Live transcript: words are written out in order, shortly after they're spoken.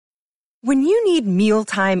When you need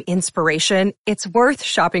mealtime inspiration, it's worth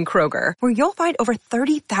shopping Kroger, where you'll find over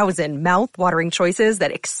 30,000 mouth-watering choices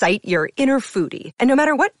that excite your inner foodie. And no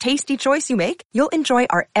matter what tasty choice you make, you'll enjoy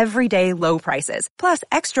our everyday low prices, plus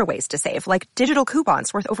extra ways to save, like digital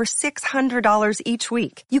coupons worth over $600 each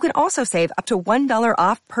week. You can also save up to $1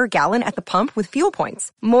 off per gallon at the pump with fuel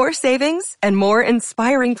points. More savings and more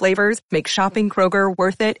inspiring flavors make shopping Kroger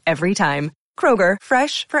worth it every time. Kroger,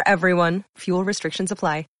 fresh for everyone. Fuel restrictions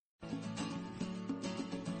apply.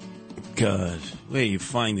 God, where are you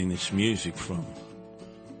finding this music from?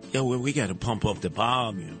 Yo, we got to pump up the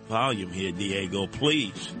volume here, Diego,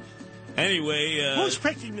 please. Anyway, who's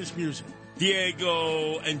picking this music?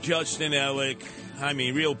 Diego and Justin Ellick. I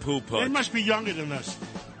mean, real poo-putz. They must be younger than us.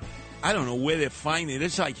 I don't know where they're finding it.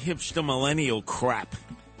 It's like hipster millennial crap.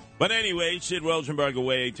 But anyway, Sid Rosenberg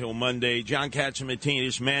away till Monday. John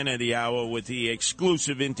Katzimartinez, man of the hour, with the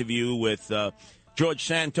exclusive interview with George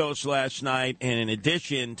Santos last night. And in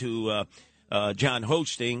addition to John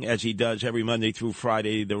hosting, as he does every Monday through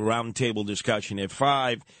Friday, the roundtable discussion at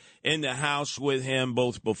 5 in the house with him,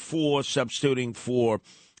 both before substituting for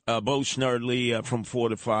Bo Snerdley from 4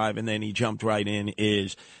 to 5, and then he jumped right in,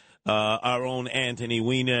 is our own Anthony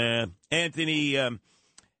Weiner. Anthony,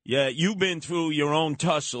 yeah, you've been through your own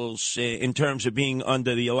tussles in terms of being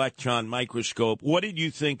under the electron microscope. What did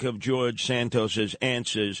you think of George Santos's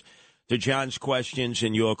answers to John's questions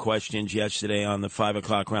and your questions yesterday on the 5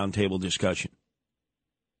 o'clock roundtable discussion?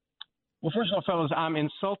 Well, first of all, fellas, I'm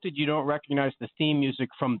insulted you don't recognize the theme music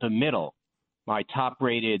from The Middle, my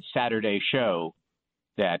top-rated Saturday show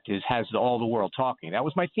that has all the world talking. That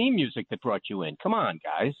was my theme music that brought you in. Come on,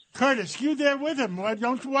 guys. Curtis, you there with him. Why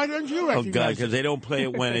don't you recognize Oh, God, because they don't play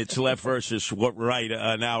it when it's left versus right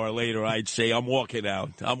an hour later. I'd say, I'm walking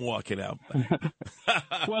out. Well,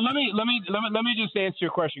 let me just answer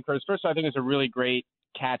your question, Curtis. First, I think it's a really great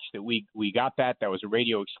catch that we got that. That was a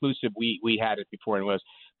radio exclusive. We had it before it was.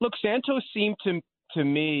 Look, Santos seemed to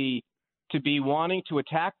me to be wanting to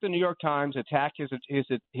attack the New York Times, attack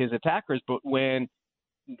his attackers, but when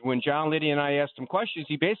John Liddy and I asked him questions,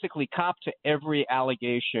 he basically copped to every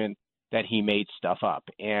allegation that he made stuff up.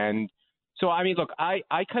 And so, I mean, look, I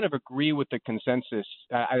kind of agree with the consensus.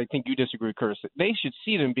 I think you disagree, Curtis. They should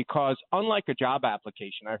see them because unlike a job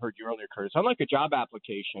application, I heard you earlier, Curtis, unlike a job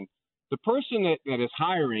application, the person that is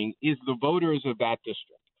hiring is the voters of that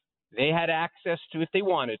district. They had access to, if they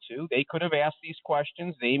wanted to, they could have asked these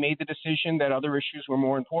questions. They made the decision that other issues were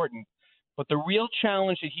more important. But the real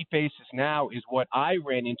challenge that he faces now is what I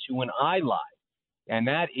ran into when I lied, and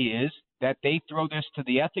that is that they throw this to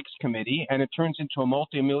the ethics committee, and it turns into a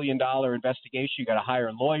multi-million-dollar investigation. You got to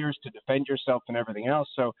hire lawyers to defend yourself and everything else.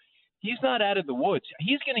 So he's not out of the woods.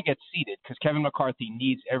 He's going to get seated because Kevin McCarthy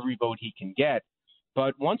needs every vote he can get.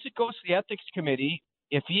 But once it goes to the ethics committee,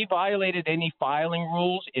 if he violated any filing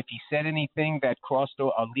rules, if he said anything that crossed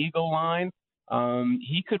a legal line,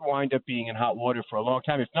 he could wind up being in hot water for a long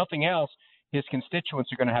time. If nothing else, his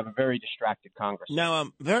constituents are going to have a very distracted Congress. Now,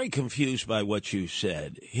 I'm very confused by what you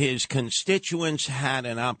said. His constituents had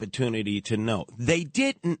an opportunity to know. They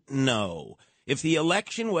didn't know. If the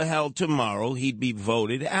election were held tomorrow, he'd be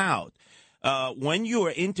voted out. When you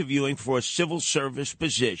are interviewing for a civil service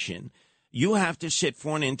position, you have to sit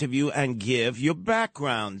for an interview and give your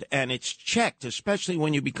background, and it's checked, especially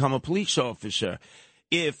when you become a police officer.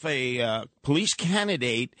 If a police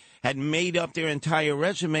candidate had made up their entire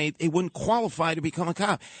resume, they wouldn't qualify to become a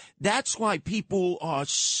cop. That's why people are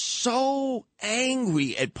so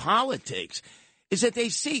angry at politics, is that they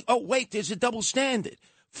see, oh, wait, there's a double standard.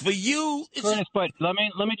 For you, Curtis, but let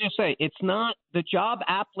me just say, it's not the job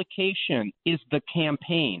application is the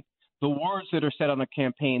campaign. The words that are said on the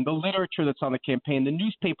campaign, the literature that's on the campaign, the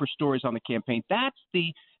newspaper stories on the campaign, that's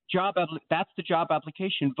the job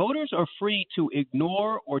application. Voters are free to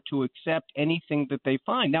ignore or to accept anything that they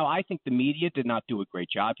find. Now, I think the media did not do a great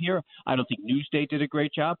job here. I don't think Newsday did a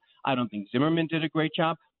great job. I don't think Zimmerman did a great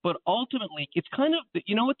job. But ultimately, it's kind of,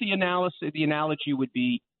 you know what the analogy would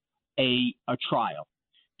be? A trial.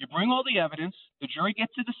 You bring all the evidence, the jury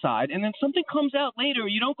gets to decide, and then something comes out later.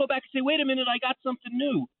 You don't go back and say, wait a minute, I got something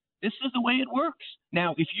new. This is the way it works.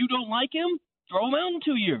 Now, if you don't like him, throw him out in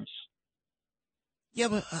 2 years. Yeah,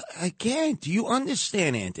 but again, do you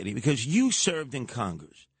understand, Anthony? Because you served in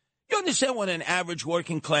Congress. You understand what an average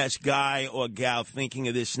working class guy or gal thinking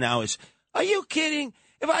of this now is? Are you kidding?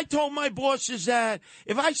 If I told my bosses that,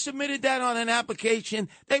 if I submitted that on an application,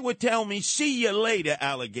 they would tell me, see you later,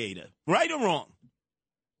 alligator. Right or wrong?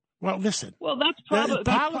 Well, listen. Well, that's probably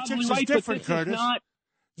politics right, is different, Curtis.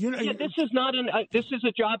 This is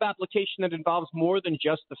a job application that involves more than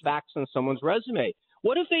just the facts on someone's resume.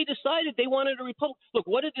 What if they decided they wanted a Republican? Look,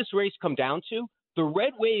 what did this race come down to? The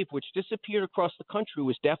red wave, which disappeared across the country,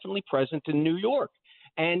 was definitely present in New York.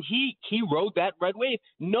 And he rode that red wave.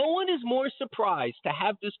 No one is more surprised to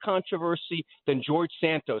have this controversy than George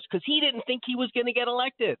Santos, because he didn't think he was going to get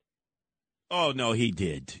elected. Oh, no, he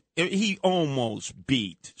did. He almost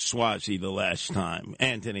beat Swazi the last time,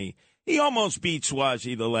 Anthony. He almost beat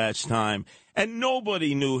Swazi the last time, and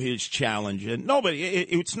nobody knew his challenge. And nobody.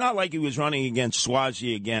 It's not like he was running against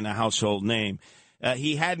Swazi again, a household name.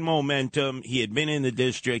 He had momentum. He had been in the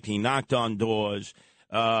district. He knocked on doors.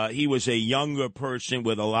 He was a younger person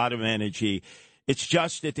with a lot of energy. It's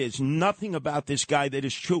just that there's nothing about this guy that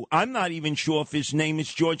is true. I'm not even sure if his name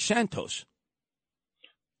is George Santos.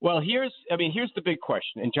 Well, here's the big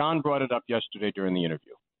question, and John brought it up yesterday during the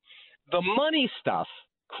interview. The money stuff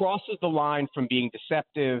crosses the line from being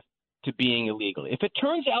deceptive to being illegal. If it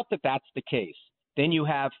turns out that that's the case, then you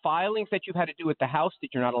have filings that you've had to do at the House that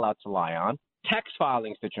you're not allowed to lie on, tax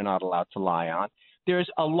filings that you're not allowed to lie on. There's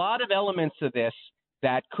a lot of elements of this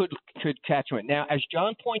that could catch him. Now, as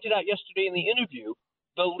John pointed out yesterday in the interview,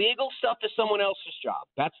 the legal stuff is someone else's job.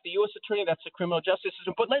 That's the U.S. attorney. That's the criminal justice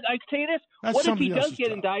system. But I tell you this: what if he does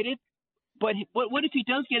get indicted? But what if he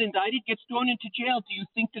does get indicted, gets thrown into jail? Do you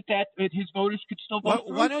think that his voters could still vote?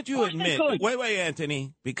 Why don't you admit? Wait,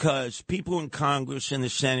 Anthony, because people in Congress and the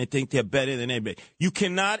Senate think they're better than anybody. You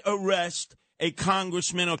cannot arrest a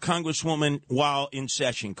congressman or congresswoman while in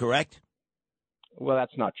session, correct? Well,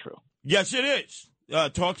 that's not true. Yes, it is.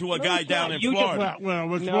 Talk to a guy down in Florida.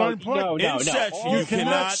 What's more important? In session, you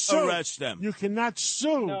cannot arrest them. You cannot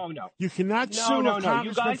sue. No. You cannot sue a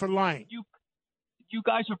congressman for lying. You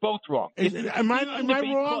guys are both wrong. Am I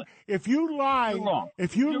wrong? If you lie,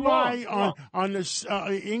 on this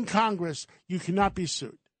in Congress, you cannot be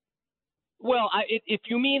sued. Well, if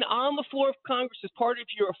you mean on the floor of Congress as part of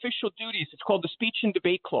your official duties, it's called the speech and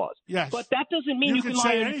debate clause. Yes, but that doesn't mean you can lie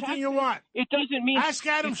say anything you want. It doesn't mean. Ask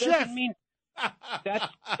Adam Schiff.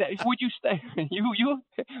 Would you stay? You.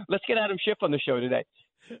 Let's get Adam Schiff on the show today.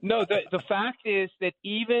 No, the fact is that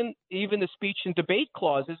even the speech and debate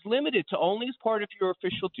clause is limited to only as part of your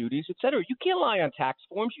official duties, et cetera. You can't lie on tax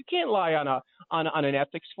forms. You can't lie on an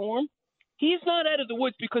ethics form. He's not out of the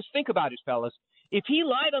woods, because think about it, fellas. If he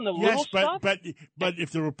lied on the little stuff, but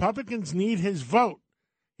if the Republicans need his vote,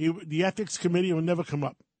 the ethics committee will never come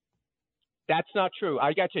up. That's not true.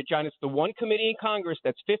 I got you, John. It's the one committee in Congress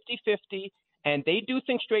that's 50-50. And they do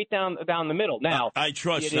things straight down the middle. Now, I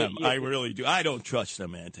trust them. I really do. I don't trust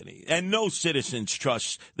them, Anthony. And no citizens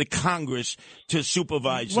trust the Congress to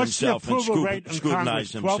supervise themselves and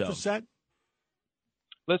scrutinize themselves. 12%?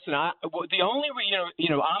 Listen, the only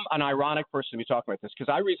I'm an ironic person to be talking about this,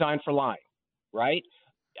 because I resigned for lying, right?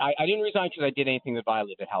 I didn't resign because I did anything that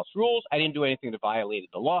violated House rules. I didn't do anything that violated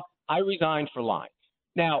the law. I resigned for lying.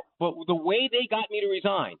 Now, but the way they got me to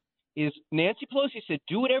resign is Nancy Pelosi said,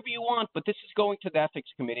 do whatever you want, but this is going to the ethics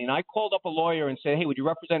committee. And I called up a lawyer and said, hey, would you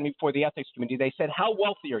represent me before the ethics committee? They said, how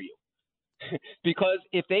wealthy are you? Because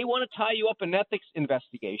if they want to tie you up in an ethics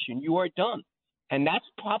investigation, you are done. And that's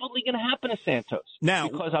probably going to happen to Santos. Now,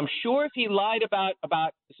 because I'm sure if he lied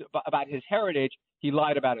about his heritage, he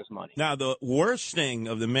lied about his money. Now, the worst thing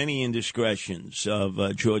of the many indiscretions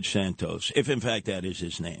of George Santos, if in fact that is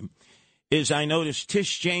his name, is I noticed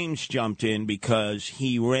Tish James jumped in because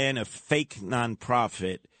he ran a fake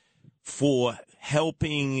nonprofit for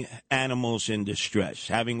helping animals in distress.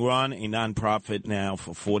 Having run a nonprofit now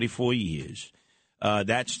for 44 years,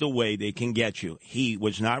 that's the way they can get you. He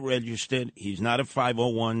was not registered. He's not a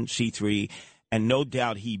 501c3. And no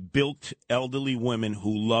doubt he bilked elderly women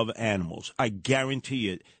who love animals. I guarantee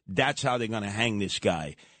you that's how they're going to hang this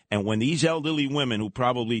guy. And when these elderly women who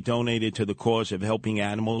probably donated to the cause of helping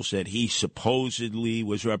animals that he supposedly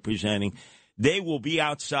was representing, they will be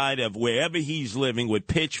outside of wherever he's living with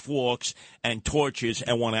pitchforks and torches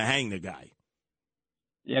and want to hang the guy.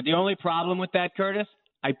 Yeah, the only problem with that, Curtis,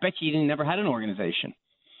 I bet you he never had an organization.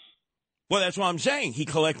 Well, that's what I'm saying. He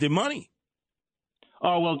collected money.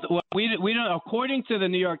 Oh, well, we don't. According to the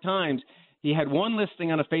New York Times, he had one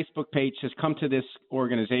listing on a Facebook page says, come to this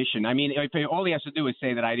organization. I mean, all he has to do is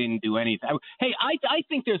say that I didn't do anything. Hey, I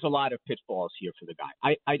think there's a lot of pitfalls here for the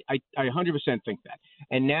guy. I 100% think that.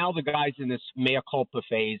 And now the guy's in this mea culpa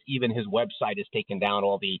phase. Even his website has taken down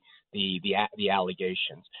all the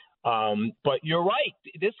allegations. But you're right.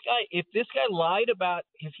 This guy, if he lied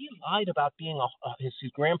about being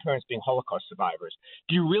his grandparents being Holocaust survivors,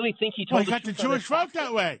 do you really think he told? Well, he got the Jewish vote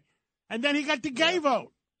that way, and then he got the gay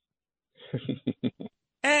vote.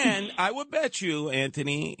 And I would bet you,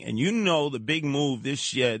 Anthony, and you know the big move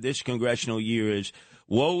this congressional year is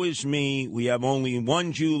woe is me. We have only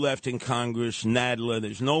one Jew left in Congress, Nadler.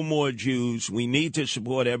 There's no more Jews. We need to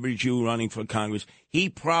support every Jew running for Congress. He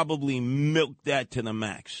probably milked that to the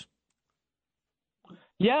max.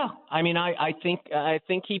 Yeah, I mean, I think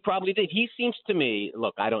he probably did. He seems to me,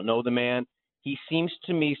 look, I don't know the man. He seems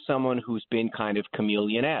to me someone who's been kind of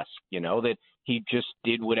chameleon-esque, that he just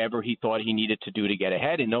did whatever he thought he needed to do to get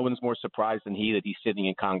ahead, and no one's more surprised than he that he's sitting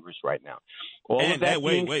in Congress right now. Wait.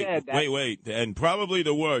 And probably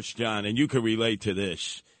the worst, John, and you can relate to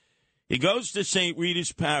this. He goes to St.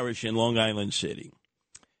 Rita's Parish in Long Island City.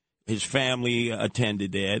 His family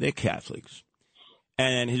attended there. They're Catholics.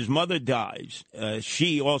 And his mother dies.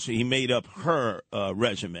 He made up her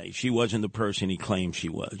resume. She wasn't the person he claimed she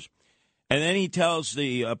was. And then he tells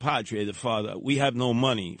the padre, the father, we have no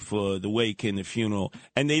money for the wake and the funeral.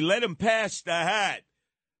 And they let him pass the hat.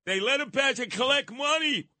 They let him pass and collect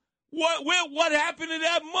money. What happened to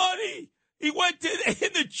that money? He went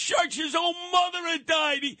in the church. His own mother had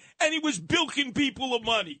died, and he was bilking people of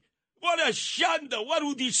money. What a shanda. What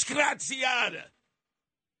a disgraziata.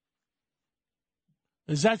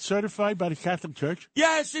 Is that certified by the Catholic Church?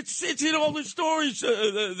 Yes, it's in all the stories.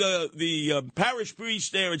 The parish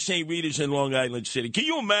priest there at St. Rita's in Long Island City. Can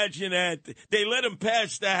you imagine that? They let him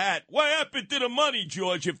pass the hat. What happened to the money,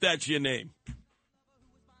 George, if that's your name?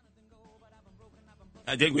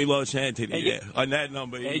 I think we lost Anthony there on that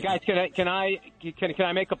number. Hey, guys, can I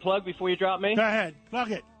make a plug before you drop me? Go ahead.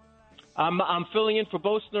 Plug it. I'm filling in for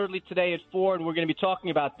Bo Snerdley today at 4, and we're going to be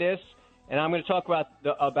talking about this. And I'm going to talk about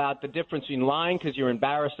the difference between lying because you're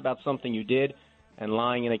embarrassed about something you did and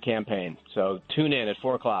lying in a campaign. So tune in at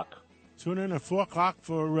 4 o'clock. Tune in at 4 o'clock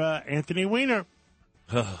for Anthony Weiner.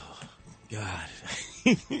 Oh, God.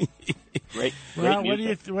 Great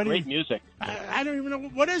music. I don't even know.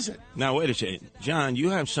 What is it? Now, wait a second. John,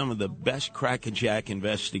 you have some of the best crackerjack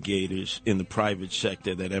investigators in the private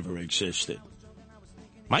sector that ever existed.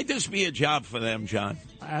 Might this be a job for them, John?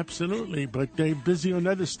 Absolutely, but they're busy on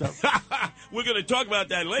other stuff. We're going to talk about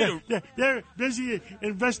that later. They're busy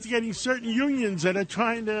investigating certain unions that are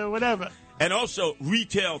trying to whatever. And also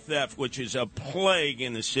retail theft, which is a plague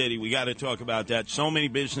in the city. We got to talk about that. So many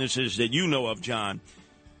businesses that you know of, John,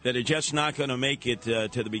 that are just not going to make it to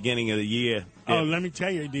the beginning of the year. Oh, let me tell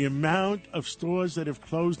you, the amount of stores that have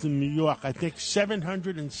closed in New York, I think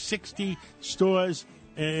 760 stores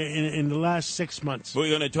in the last 6 months. We're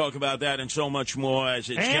going to talk about that and so much more as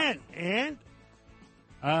it's... And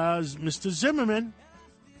Mr. Zimmerman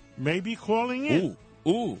may be calling in.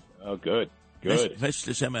 Ooh. Oh, good.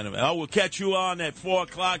 Mr. Zimmerman. We'll catch you on at 4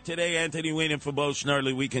 o'clock today. Anthony Weiner for Bo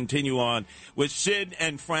Snerdley. We continue on with Sid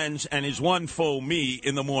and friends and his one foe, me,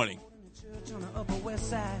 in the morning.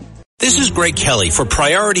 This is Greg Kelly for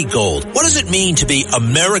Priority Gold. What does it mean to be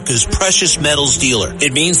America's precious metals dealer?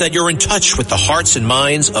 It means that you're in touch with the hearts and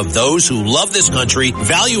minds of those who love this country,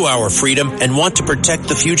 value our freedom, and want to protect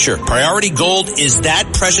the future. Priority Gold is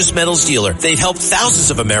that precious metals dealer. They've helped thousands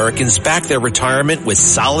of Americans back their retirement with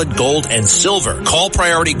solid gold and silver. Call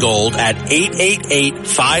Priority Gold at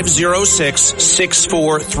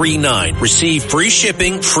 888-506-6439. Receive free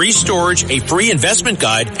shipping, free storage, a free investment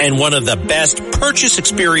guide, and one of the best purchase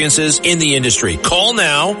experiences in the industry. Call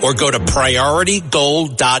now or go to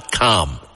PriorityGold.com.